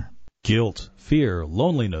banner. Guilt, fear,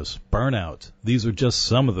 loneliness, burnout. These are just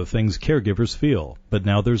some of the things caregivers feel. But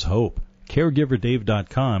now there's hope.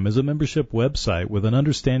 CaregiverDave.com is a membership website with an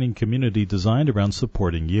understanding community designed around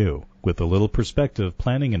supporting you. With a little perspective,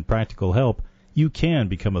 planning, and practical help, you can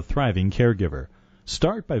become a thriving caregiver.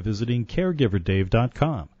 Start by visiting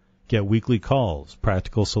CaregiverDave.com. Get weekly calls,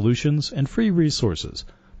 practical solutions, and free resources.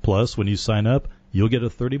 Plus, when you sign up, you'll get a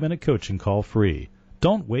 30-minute coaching call free.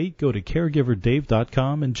 Don't wait. Go to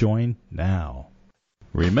CaregiverDave.com and join now.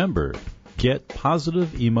 Remember, get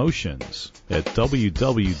positive emotions at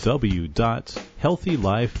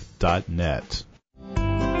www.healthylife.net.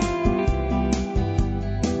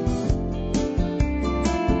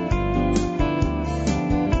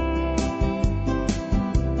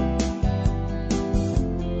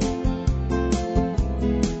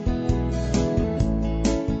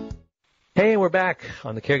 Hey, we're back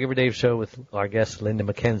on the Caregiver Dave Show with our guest, Linda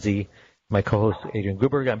Mackenzie, my co-host, Adrienne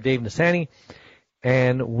Gruberg. I'm Dave Nassaney,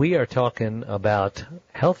 and we are talking about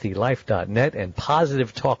HealthyLife.net and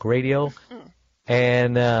Positive Talk Radio.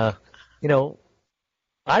 And, I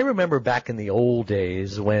remember back in the old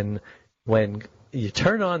days when you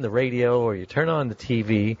turn on the radio or you turn on the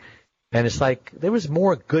TV, and it's like there was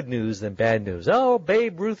more good news than bad news. Oh,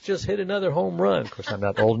 Babe Ruth just hit another home run. Of course, I'm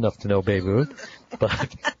not old enough to know Babe Ruth,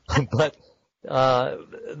 but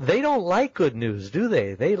they don't like good news, do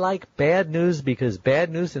they? They like bad news because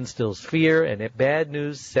bad news instills fear, and bad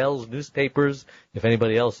news sells newspapers, if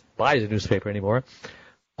anybody else buys a newspaper anymore.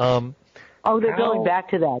 They're going back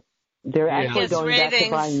to that. They're actually going back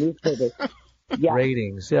to buying newspapers. Yeah.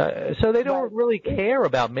 Ratings. So they don't really care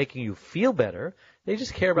about making you feel better. They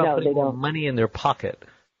just care about putting more money in their pocket.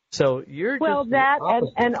 So you're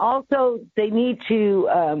and also they need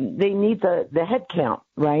the head count,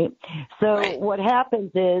 right? So what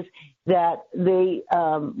happens is that they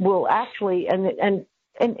will actually and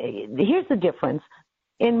here's the difference.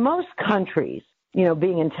 In most countries,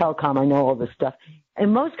 being in telecom, I know all this stuff.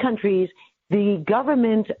 In most countries, the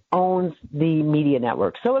government owns the media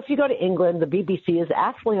network. So if you go to England, the BBC is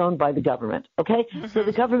actually owned by the government, okay? Mm-hmm. So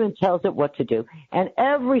the government tells it what to do. And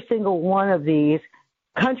every single one of these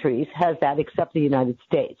countries has that except the United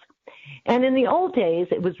States. And in the old days,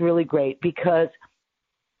 it was really great because,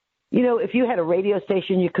 if you had a radio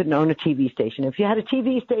station, you couldn't own a TV station. If you had a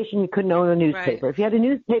TV station, you couldn't own a newspaper. Right. If you had a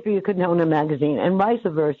newspaper, you couldn't own a magazine, and vice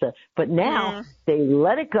versa. But now they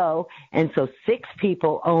let it go, and so 6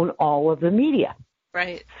 people own all of the media.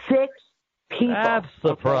 Right. 6 people. That's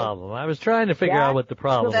the problem. I was trying to figure out what the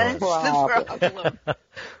problem was.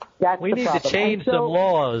 We need to change some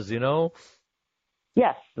laws,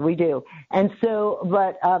 Yes, we do. And so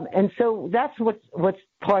that's what's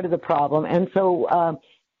part of the problem. And so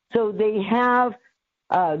they have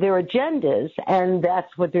their agendas, and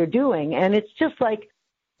that's what they're doing. And it's just like,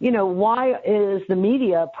 why is the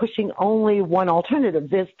media pushing only one alternative?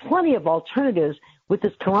 There's plenty of alternatives with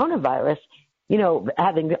this coronavirus.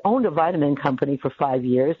 Having owned a vitamin company for 5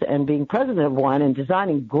 years and being president of one and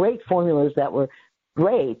designing great formulas that were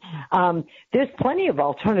great. There's plenty of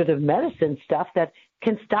alternative medicine stuff that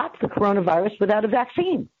can stop the coronavirus without a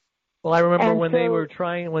vaccine. Well, I remember when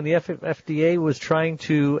the FDA was trying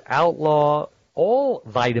to outlaw all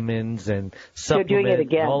vitamins and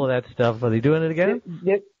supplements and all of that stuff. Are they doing it again?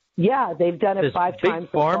 Yeah, they've done it 5 times. Does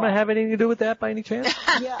Big Pharma have anything to do with that by any chance?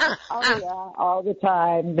 Yeah, all the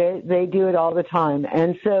time. They do it all the time.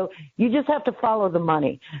 And so you just have to follow the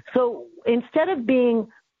money. So instead of being,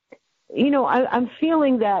 I'm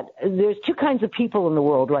feeling that there's 2 kinds of people in the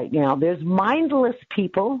world right now. There's mindless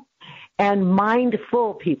people and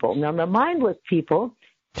mindful people. Now, the mindless people,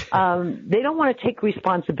 they don't want to take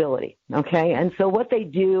responsibility, okay? And so what they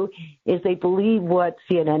do is they believe what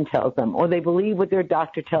CNN tells them, or they believe what their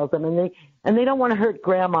doctor tells them, and they don't want to hurt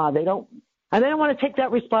grandma. They don't want to take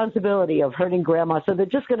that responsibility of hurting grandma, so they're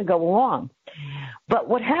just going to go along. But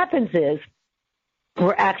what happens is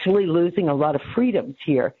we're actually losing a lot of freedoms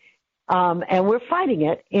here, and we're fighting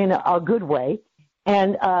it in a good way.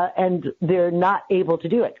 And they're not able to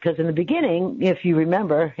do it because in the beginning, if you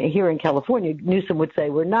remember, here in California, Newsom would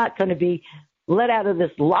say, we're not going to be let out of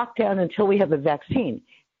this lockdown until we have a vaccine.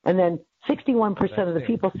 And then 61% of the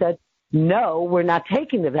people said, no, we're not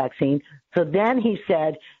taking the vaccine. So then he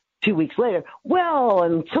said 2 weeks later, well,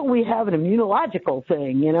 until we have an immunological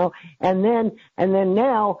thing, and then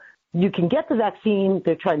now you can get the vaccine.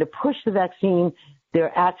 They're trying to push the vaccine.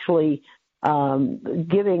 They're actually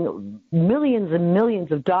giving millions and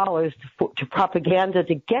millions of dollars to propaganda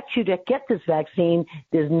to get you to get this vaccine.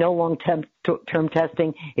 There's no long-term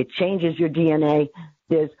testing. It changes your DNA.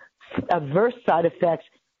 There's adverse side effects,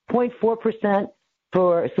 0.4%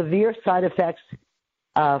 for severe side effects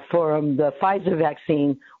from the Pfizer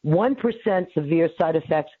vaccine, 1% severe side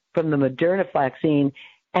effects from the Moderna vaccine,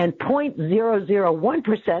 and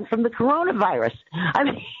 0.001% from the coronavirus. I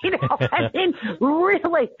mean,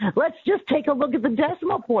 really, let's just take a look at the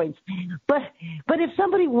decimal points. But if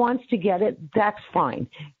somebody wants to get it, that's fine.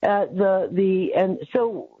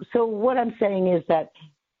 So what I'm saying is that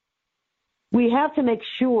we have to make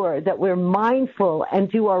sure that we're mindful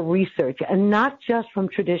and do our research, and not just from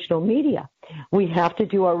traditional media. We have to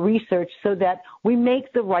do our research so that we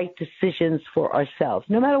make the right decisions for ourselves,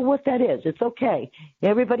 no matter what that is. It's okay.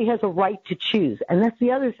 Everybody has a right to choose, and that's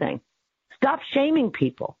the other thing. Stop shaming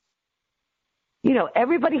people.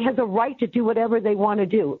 Everybody has a right to do whatever they want to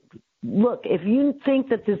do. Look, if you think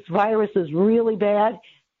that this virus is really bad,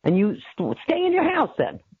 and you stay in your house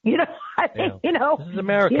then. This is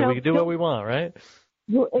America. We can do what we want, right?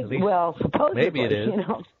 Well, supposedly. Maybe it is.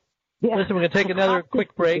 Yeah. Listen, we're going to take another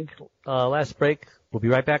quick break. Last break. We'll be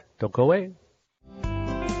right back. Don't go away.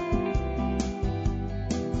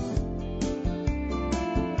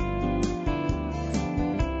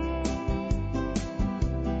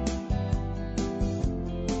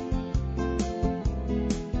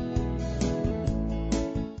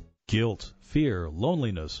 Guilt, fear,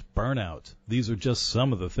 loneliness, burnout. These are just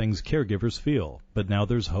some of the things caregivers feel. But now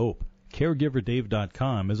there's hope.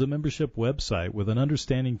 CaregiverDave.com is a membership website with an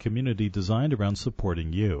understanding community designed around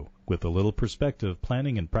supporting you. With a little perspective,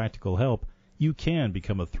 planning, and practical help, you can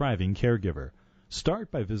become a thriving caregiver.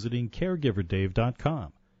 Start by visiting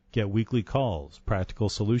CaregiverDave.com. Get weekly calls, practical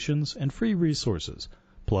solutions, and free resources.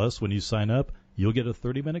 Plus, when you sign up, you'll get a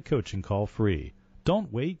 30-minute coaching call free.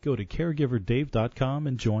 Don't wait. Go to CaregiverDave.com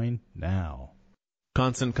and join now.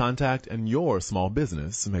 Constant Contact and your small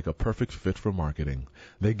business make a perfect fit for marketing.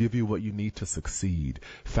 They give you what you need to succeed.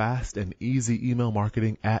 Fast and easy email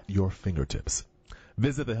marketing at your fingertips.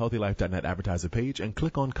 Visit the HealthyLife.net advertiser page and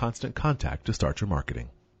click on Constant Contact to start your marketing.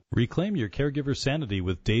 Reclaim your caregiver sanity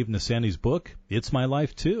with Dave Nassaney's book, It's My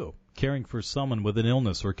Life Too. Caring for someone with an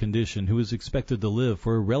illness or condition who is expected to live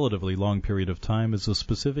for a relatively long period of time is a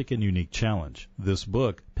specific and unique challenge. This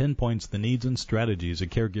book pinpoints the needs and strategies a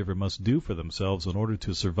caregiver must do for themselves in order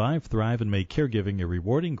to survive, thrive, and make caregiving a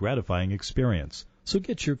rewarding, gratifying experience. So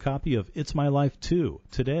get your copy of It's My Life Too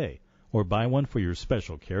today, or buy one for your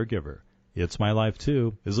special caregiver. It's My Life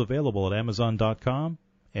Too is available at Amazon.com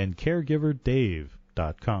and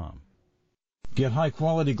CaregiverDave.com. Get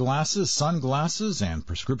high-quality glasses, sunglasses, and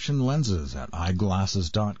prescription lenses at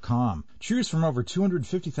eyeglasses.com. Choose from over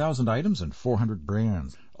 250,000 items and 400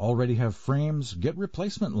 brands. Already have frames? Get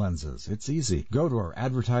replacement lenses. It's easy. Go to our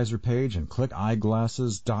advertiser page and click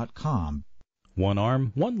eyeglasses.com. One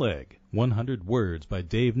Arm, One Leg, 100 Words by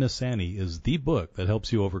Dave Nassaney is the book that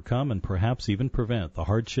helps you overcome and perhaps even prevent the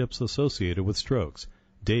hardships associated with strokes.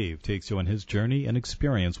 Dave takes you on his journey and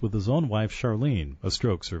experience with his own wife, Charlene, a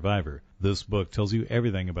stroke survivor. This book tells you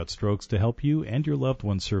everything about strokes to help you and your loved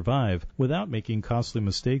ones survive without making costly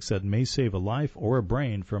mistakes that may save a life or a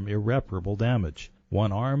brain from irreparable damage.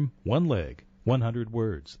 One Arm, One Leg, 100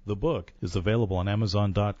 Words. The book is available on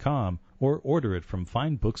Amazon.com or order it from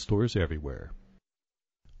fine bookstores everywhere.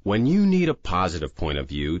 When you need a positive point of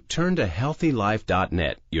view, turn to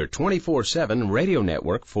HealthyLife.net, your 24/7 radio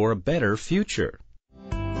network for a better future.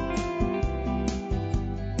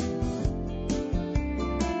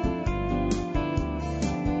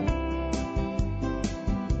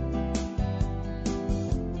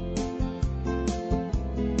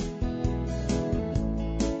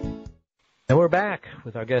 back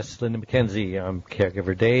with our guest, Linda Mackenzie. I'm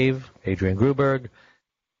Caregiver Dave, Adrienne Gruberg.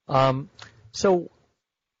 So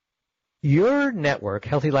your network,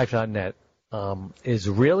 HealthyLife.net, is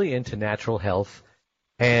really into natural health,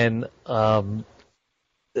 and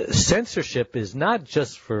censorship is not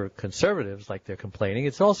just for conservatives like they're complaining.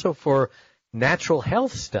 It's also for natural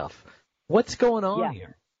health stuff. What's going on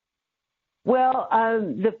here? Well,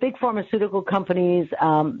 the big pharmaceutical companies,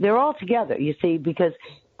 they're all together, you see, because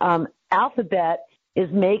Alphabet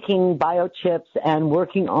is making biochips and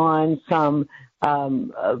working on some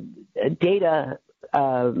data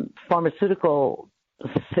pharmaceutical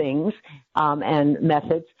things and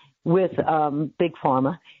methods with big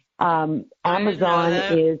pharma. Amazon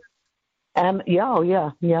is, and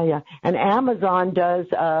Amazon does.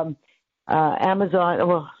 Amazon.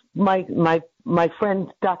 Well, my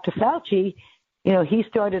friend Dr. Fauci, he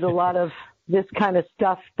started a lot of this kind of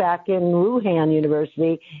stuff back in Wuhan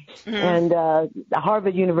University, and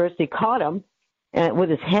Harvard University caught him with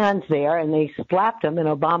his hands there, and they slapped him. And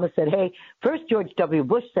Obama said, "Hey, first George W.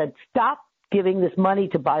 Bush said stop giving this money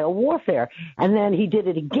to biowarfare," and then he did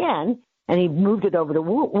it again, and he moved it over to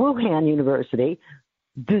Wuhan University,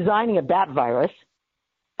 designing a bat virus,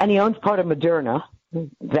 and he owns part of Moderna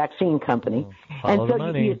vaccine company. And so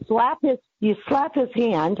you slap his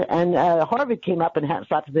hand, and Harvard came up and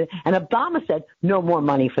slapped his hand, and Obama said, no more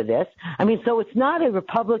money for this. I mean, so it's not a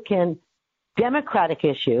Republican Democratic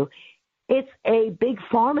issue. It's a big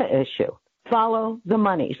pharma issue. Follow the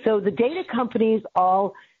money. So the data companies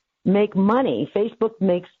all make money. Facebook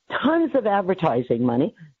makes tons of advertising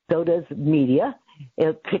money. So does media.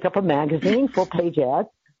 It'll pick up a magazine, full-page ads.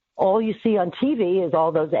 All you see on TV is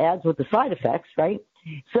all those ads with the side effects, right?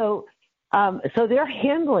 So they're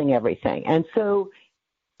handling everything, and so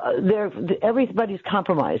everybody's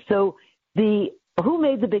compromised. So who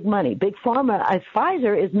made the big money? Big Pharma.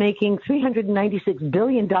 Pfizer is making $396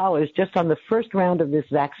 billion just on the first round of this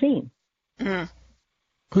vaccine. Mm.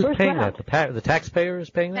 Who's paying that? The taxpayer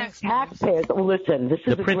is paying that? Taxpayers. Well, listen, this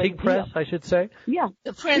is the printing press, I should say. Yeah.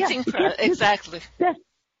 The printing press, exactly.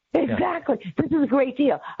 Exactly. Yeah. This is a great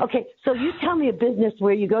deal. Okay, so you tell me a business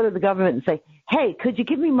where you go to the government and say, hey, could you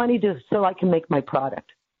give me money so I can make my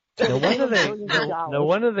product? No wonder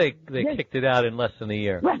they kicked it out in less than a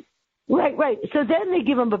year. Right. So then they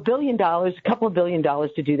give them $1 billion, a couple of $1 billion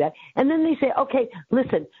to do that. And then they say, okay,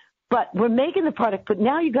 listen, but we're making the product, but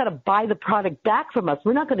now you got to buy the product back from us.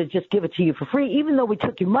 We're not going to just give it to you for free, even though we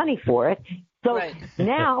took your money for it. So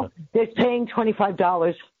now they're paying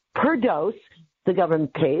 $25 per dose. The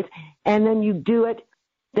government pays, and then you do it.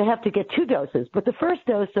 They have to get 2 doses, but the first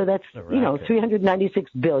dose, so that's $396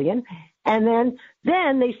 billion, and then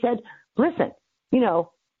they said, listen, you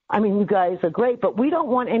guys are great, but we don't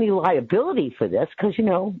want any liability for this because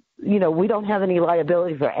we don't have any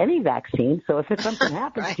liability for any vaccine. So if something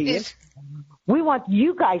happens to you, we want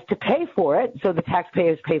you guys to pay for it, so the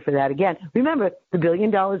taxpayers pay for that again. Remember, the $1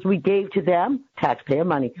 billion we gave to them, taxpayer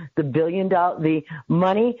money. The the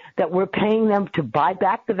money that we're paying them to buy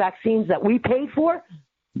back the vaccines that we paid for,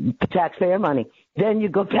 taxpayer money. Then you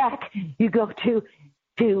go back, you go to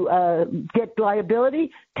get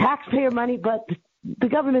liability, taxpayer money, but the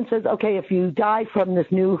government says, okay, if you die from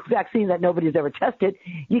this new vaccine that nobody's ever tested,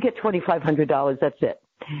 you get $2,500. That's it.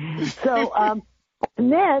 So,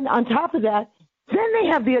 and then on top of that, then they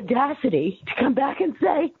have the audacity to come back and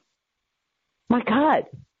say, my God,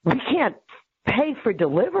 we can't pay for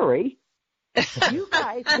delivery. You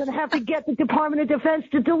guys are going to have to get the Department of Defense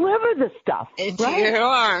to deliver the stuff. Into your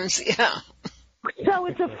arms, yeah. So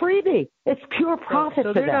it's a freebie. It's pure profit so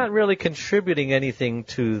for they're them. not really contributing anything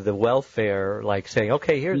to the welfare, like saying,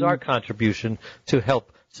 okay, here's our contribution to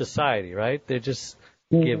help society, right? They're just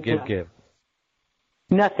give.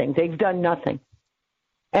 Nothing. They've done nothing.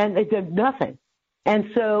 And they did nothing. And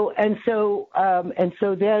so there's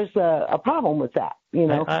a problem with that,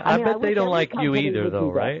 I bet they don't like you either, though,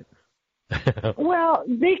 right? Well,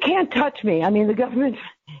 they can't touch me. I mean, the government,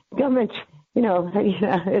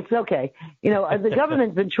 it's okay. The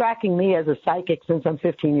government's been tracking me as a psychic since I'm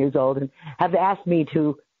 15 years old and have asked me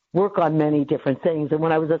to work on many different things. And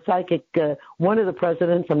when I was a psychic, one of the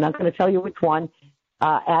presidents, I'm not going to tell you which one,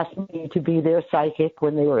 asked me to be their psychic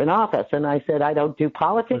when they were in office. And I said, I don't do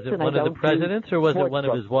politics. Was it one of the presidents or was it one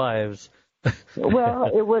of his wives? Well,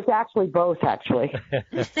 it was actually both, actually.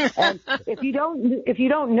 And if you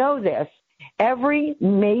don't know this, every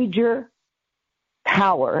major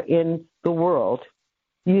power in the world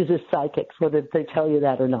uses psychics, whether they tell you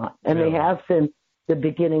that or not. And they have since the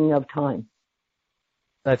beginning of time.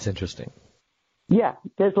 That's interesting. Yeah,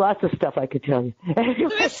 there's lots of stuff I could tell you.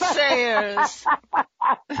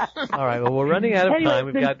 All right. Well, we're running out of Anyway, time.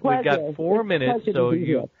 We've got 4 minutes. So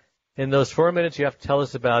in those 4 minutes, you have to tell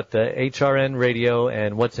us about HRN Radio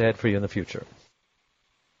and what's ahead for you in the future.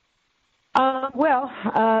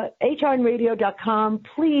 HRNradio.com.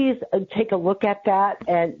 Please take a look at that,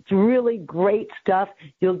 and it's really great stuff.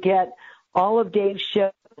 You'll get all of Dave's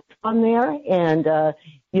shows on there, and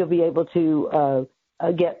you'll be able to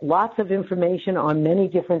get lots of information on many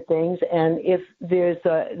different things. And if there's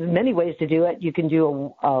many ways to do it, you can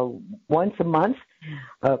do once a month,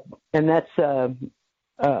 and that's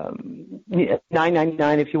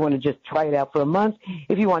 $9.99 if you want to just try it out for a month.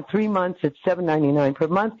 If you want 3 months, it's $7.99 per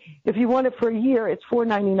month. If you want it for a year, it's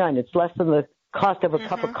 $4.99. It's less than the cost of a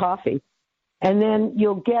cup of coffee. And then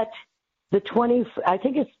you'll get the I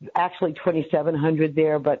think it's actually 2,700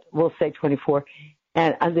 there, but we'll say 24.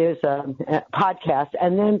 And there's a podcast.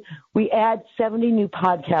 And then we add 70 new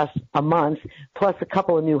podcasts a month, plus a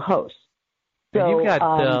couple of new hosts. So, and you've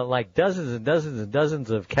got like dozens and dozens and dozens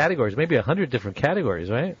of categories, maybe 100 different categories,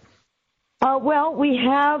 right? Well, we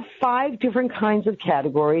have 5 different kinds of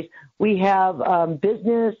categories. We have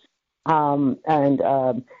business and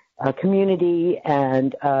community,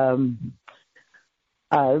 and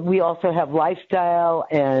we also have lifestyle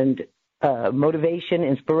and motivation,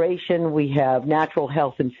 inspiration. We have natural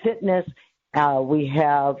health and fitness. We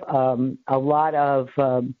have a lot of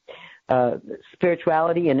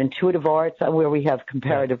spirituality and intuitive arts, where we have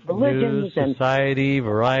comparative religions, news, society,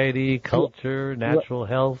 variety, culture, natural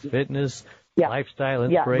health, fitness, lifestyle,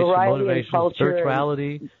 inspiration, motivation,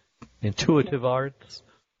 spirituality, intuitive arts.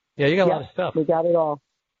 Yeah, you got a lot of stuff. We got it all.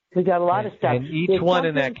 We got a lot of stuff. And each one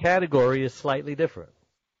in that category is slightly different.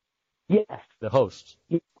 Yes. The hosts.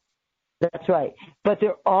 That's right. But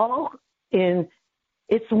they're all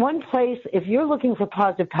it's one place. If you're looking for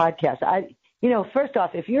positive podcasts, first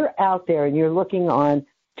off, if you're out there and you're looking on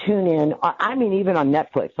TuneIn, I mean, even on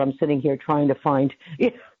Netflix, I'm sitting here trying to find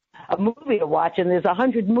a movie to watch, and there's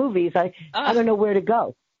 100 movies. I don't know where to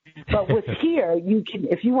go. But with here, you can,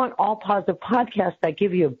 if you want all positive podcasts that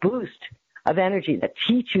give you a boost of energy, that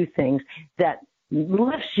teach you things, that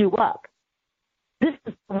lifts you up, this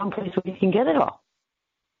is the one place where you can get it all.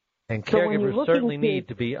 And caregivers certainly need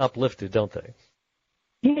to be uplifted, don't they?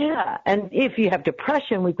 Yeah, and if you have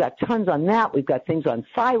depression, we've got tons on that. We've got things on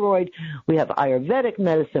thyroid. We have Ayurvedic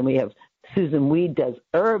medicine. We have Susan Weed does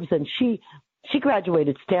herbs, and she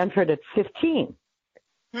graduated Stanford at 15.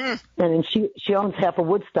 And she owns half of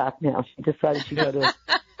Woodstock now. She decided to go to.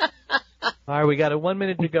 All right, we got 1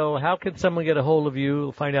 minute to go. How can someone get a hold of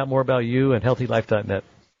you, find out more about you and HealthyLife.net?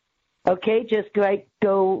 Okay, just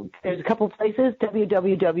go. There's a couple places: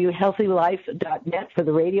 www.healthylife.net for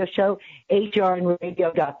the radio show,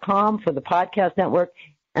 hrnradio.com for the podcast network,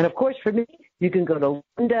 and of course for me, you can go to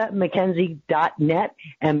lindamackenzie.net,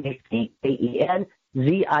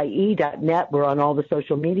 MacKenzie.net. We're on all the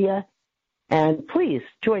social media, and please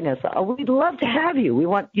join us. We'd love to have you. We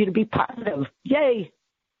want you to be positive. Yay!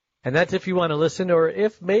 And that's if you want to listen, or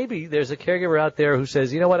if maybe there's a caregiver out there who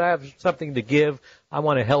says, you know what, I have something to give. I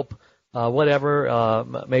want to help. Whatever,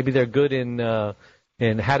 maybe they're good in how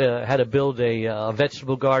to build a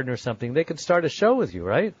vegetable garden or something. They can start a show with you,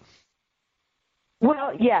 right?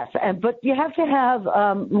 Well, yes, but you have to have.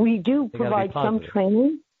 We do provide some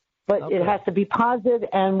training, but it has to be positive,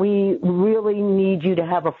 and we really need you to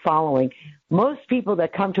have a following. Most people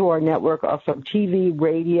that come to our network are from TV,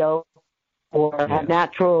 radio, or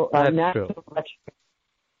natural.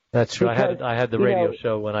 That's true. Because, I had the radio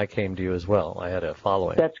show when I came to you as well. I had a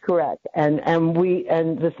following. That's correct. And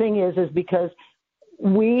the thing is because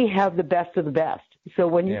we have the best of the best. So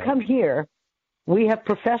when you come here, we have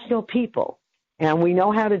professional people, and we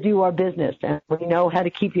know how to do our business, and we know how to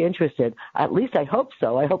keep you interested. At least I hope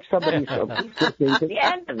so. I hope somebody's listening to the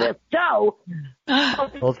end of this show.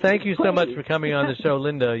 Well, thank you so much for coming on the show,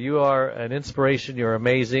 Linda. You are an inspiration. You're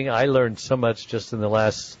amazing. I learned so much just in the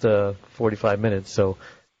last 45 minutes. So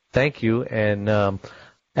thank you. And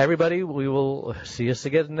everybody, we will see us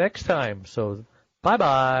again next time. So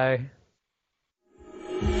bye-bye.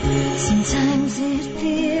 Sometimes it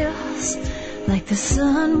feels like the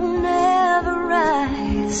sun will never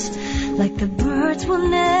rise, like the birds will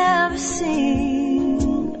never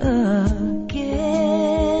sing again.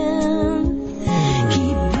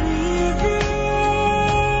 Keep breathing,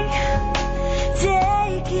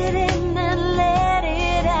 take it in and let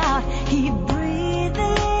it out. Keep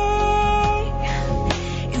breathing,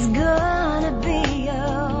 it's gonna be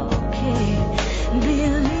okay.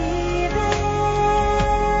 Believe in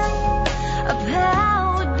a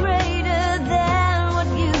power greater than what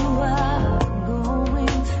you are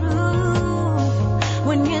going through.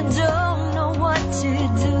 When you don't know what to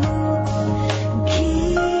do,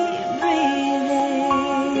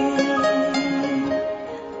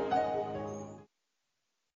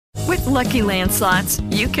 Lucky Land Slots,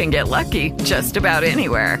 you can get lucky just about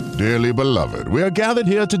anywhere. Dearly beloved, we are gathered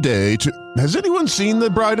here today to... Has anyone seen the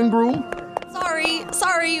bride and groom?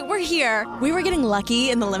 Sorry, we're here. We were getting lucky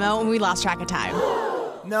in the limo and we lost track of time.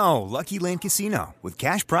 No, Lucky Land Casino, with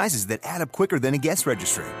cash prizes that add up quicker than a guest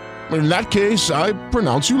registry. In that case, I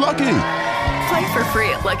pronounce you lucky. Play for free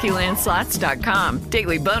at LuckyLandSlots.com.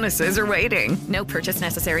 Daily bonuses are waiting. No purchase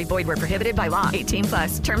necessary. Void where prohibited by law.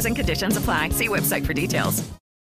 18+. Terms and conditions apply. See website for details.